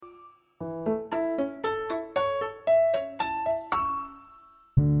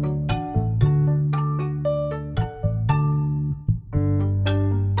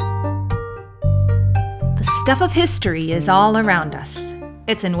stuff of history is all around us.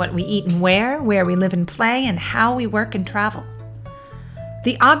 It's in what we eat and wear, where we live and play, and how we work and travel.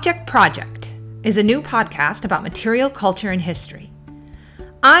 The Object Project is a new podcast about material culture and history.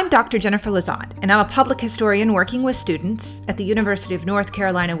 I'm Dr. Jennifer Lazat, and I'm a public historian working with students at the University of North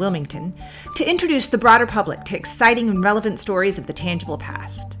Carolina, Wilmington, to introduce the broader public to exciting and relevant stories of the tangible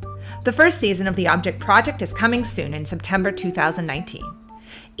past. The first season of the Object Project is coming soon in September 2019.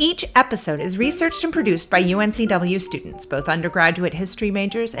 Each episode is researched and produced by UNCW students, both undergraduate history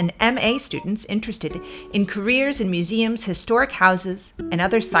majors and MA students interested in careers in museums, historic houses, and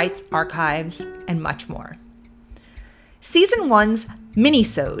other sites, archives, and much more. Season 1's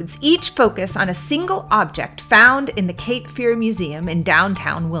minisodes each focus on a single object found in the Cape Fear Museum in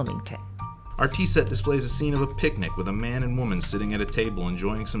downtown Wilmington. Our tea set displays a scene of a picnic with a man and woman sitting at a table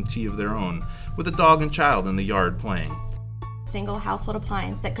enjoying some tea of their own, with a dog and child in the yard playing. Single household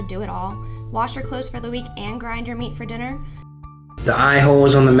appliance that could do it all. Wash your clothes for the week and grind your meat for dinner. The eye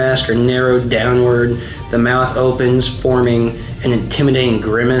holes on the mask are narrowed downward. The mouth opens, forming an intimidating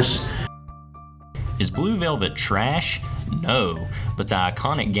grimace. Is Blue Velvet trash? No, but the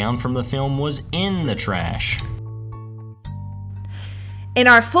iconic gown from the film was in the trash. In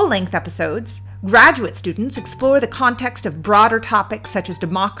our full-length episodes, graduate students explore the context of broader topics such as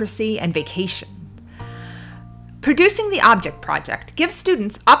democracy and vacation. Producing the Object Project gives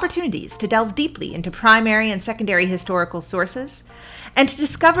students opportunities to delve deeply into primary and secondary historical sources and to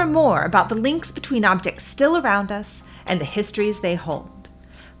discover more about the links between objects still around us and the histories they hold.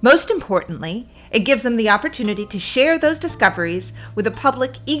 Most importantly, it gives them the opportunity to share those discoveries with a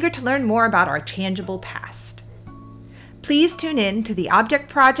public eager to learn more about our tangible past. Please tune in to the Object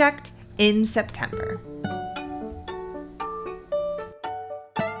Project in September.